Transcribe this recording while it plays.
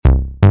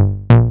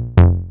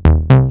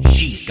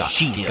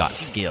She's got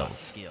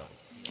skills.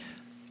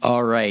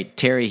 All right,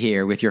 Terry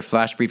here with your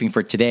flash briefing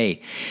for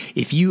today.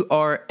 If you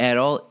are at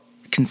all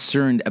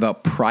concerned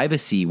about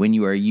privacy when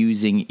you are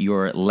using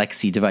your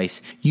Lexi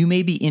device, you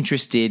may be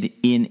interested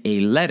in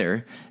a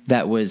letter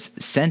that was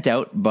sent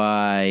out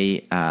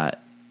by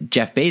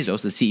Jeff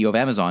Bezos, the CEO of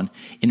Amazon,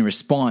 in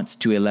response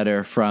to a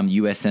letter from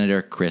U.S.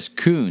 Senator Chris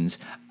Coons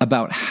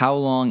about how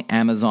long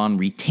Amazon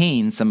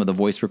retains some of the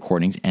voice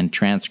recordings and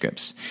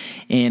transcripts.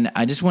 And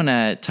I just want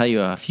to tell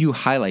you a few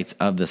highlights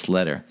of this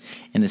letter.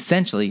 And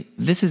essentially,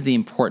 this is the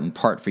important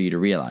part for you to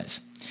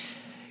realize.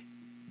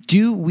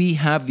 Do we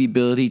have the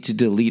ability to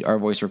delete our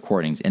voice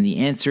recordings? And the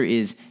answer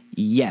is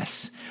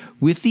yes,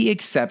 with the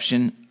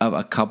exception of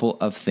a couple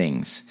of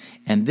things.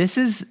 And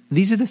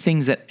these are the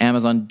things that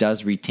Amazon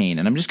does retain.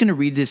 And I'm just going to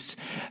read this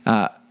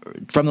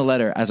from the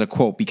letter as a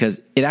quote because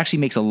it actually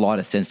makes a lot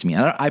of sense to me.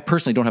 I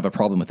personally don't have a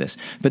problem with this,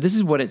 but this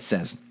is what it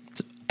says.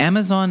 So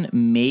Amazon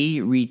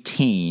may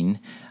retain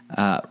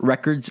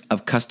records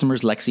of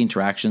customers' Lexi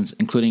interactions,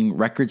 including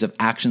records of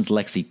actions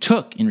Lexi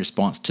took in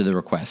response to the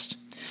request.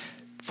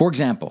 For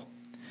example,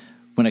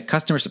 when a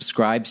customer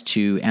subscribes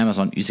to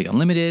Amazon Music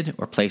Unlimited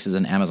or places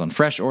an Amazon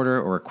Fresh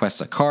order or requests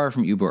a car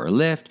from Uber or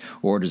Lyft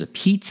or orders a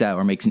pizza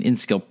or makes an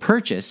in-skill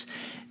purchase,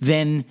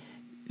 then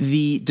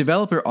the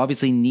developer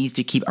obviously needs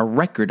to keep a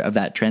record of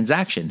that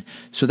transaction.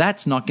 So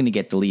that's not going to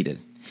get deleted.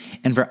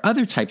 And for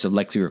other types of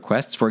Lexi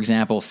requests, for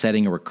example,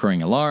 setting a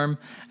recurring alarm,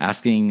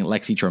 asking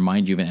Lexi to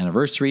remind you of an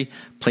anniversary,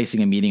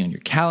 placing a meeting on your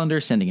calendar,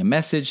 sending a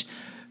message,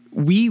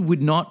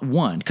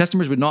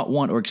 customers would not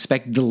want or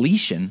expect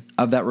deletion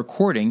of that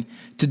recording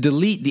to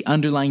delete the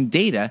underlying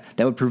data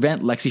that would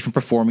prevent Lexi from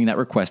performing that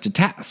requested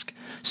task.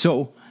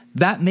 So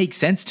that makes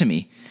sense to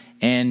me.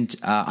 And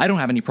I don't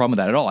have any problem with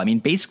that at all. I mean,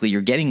 basically,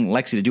 you're getting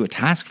Lexi to do a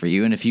task for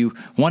you. And if you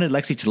wanted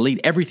Lexi to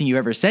delete everything you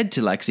ever said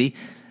to Lexi,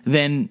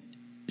 then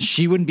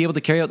she wouldn't be able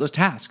to carry out those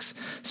tasks.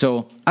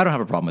 So I don't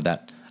have a problem with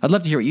that. I'd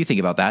love to hear what you think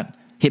about that.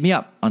 Hit me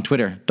up on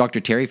Twitter, Dr.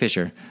 Terry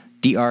Fisher.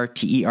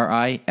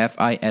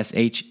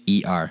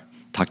 DrTerifisher.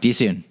 Talk to you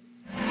soon.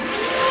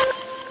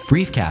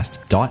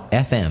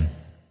 Briefcast.fm